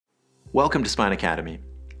Welcome to Spine Academy.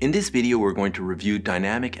 In this video, we're going to review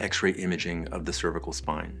dynamic X-ray imaging of the cervical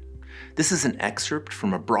spine. This is an excerpt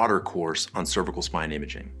from a broader course on cervical spine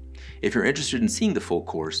imaging. If you're interested in seeing the full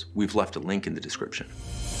course, we've left a link in the description.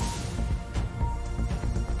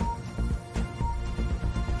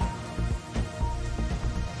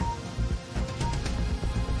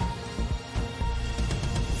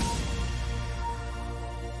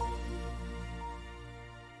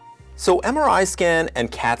 So MRI scan and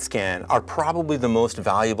CAT scan are probably the most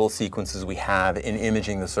valuable sequences we have in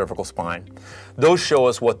imaging the cervical spine. Those show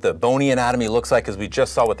us what the bony anatomy looks like, as we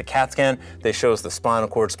just saw with the CAT scan. They show us the spinal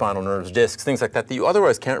cord, spinal nerves, discs, things like that that you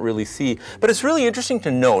otherwise can't really see. But it's really interesting to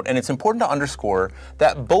note, and it's important to underscore,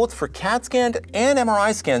 that both for CAT scan and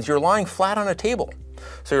MRI scans, you're lying flat on a table.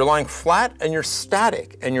 So you're lying flat and you're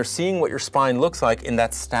static, and you're seeing what your spine looks like in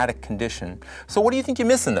that static condition. So what do you think you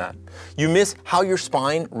miss in that? You miss how your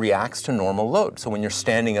spine reacts to normal load. So when you're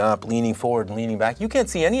standing up, leaning forward, and leaning back, you can't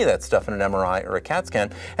see any of that stuff in an MRI or a CAT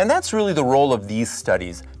scan. And that's really the role of these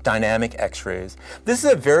studies, dynamic X-rays. This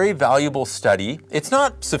is a very valuable study. It's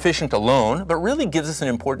not sufficient alone, but really gives us an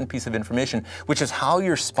important piece of information, which is how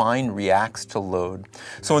your spine reacts to load.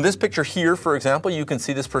 So in this picture here, for example, you can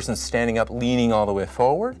see this person standing up, leaning all the way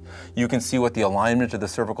forward. You can see what the alignment of the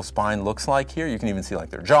cervical spine looks like here. You can even see like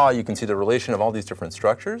their jaw. You can see the relation of all these different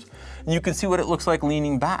structures. And you can see what it looks like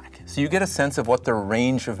leaning back. So you get a sense of what their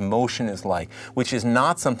range of motion is like, which is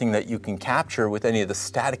not something that you can capture with any of the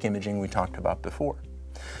static imaging we talked about before.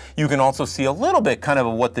 You can also see a little bit kind of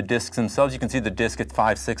what the discs themselves. You can see the disc at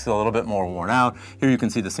 5/6 a little bit more worn out. Here you can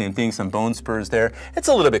see the same thing, some bone spurs there. It's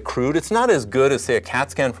a little bit crude. It's not as good as, say, a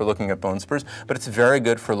CAT scan for looking at bone spurs, but it's very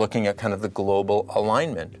good for looking at kind of the global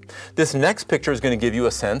alignment. This next picture is going to give you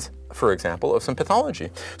a sense, for example, of some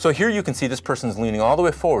pathology. So here you can see this person's leaning all the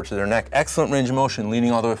way forward to their neck. Excellent range of motion,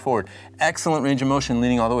 leaning all the way forward. Excellent range of motion,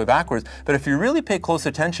 leaning all the way backwards. But if you really pay close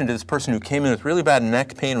attention to this person who came in with really bad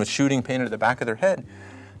neck pain, with shooting pain at the back of their head,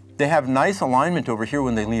 they have nice alignment over here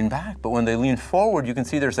when they lean back, but when they lean forward, you can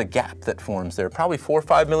see there's a gap that forms there, probably 4 or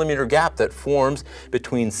 5 millimeter gap that forms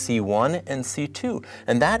between C1 and C2,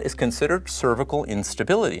 and that is considered cervical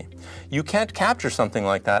instability. You can't capture something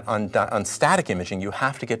like that on static imaging. You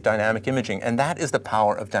have to get dynamic imaging, and that is the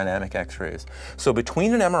power of dynamic X-rays. So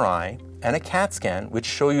between an MRI and a CAT scan, which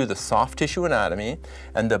show you the soft tissue anatomy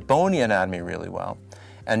and the bony anatomy really well,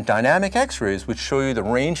 and dynamic X-rays, which show you the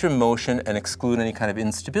range of motion and exclude any kind of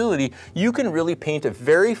instability, you can really paint a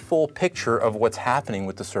very full picture of what's happening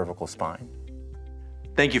with the cervical spine.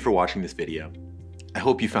 Thank you for watching this video. I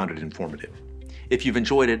hope you found it informative. If you've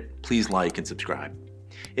enjoyed it, please like and subscribe.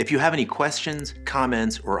 If you have any questions,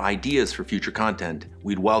 comments, or ideas for future content,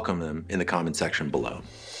 we'd welcome them in the comment section below.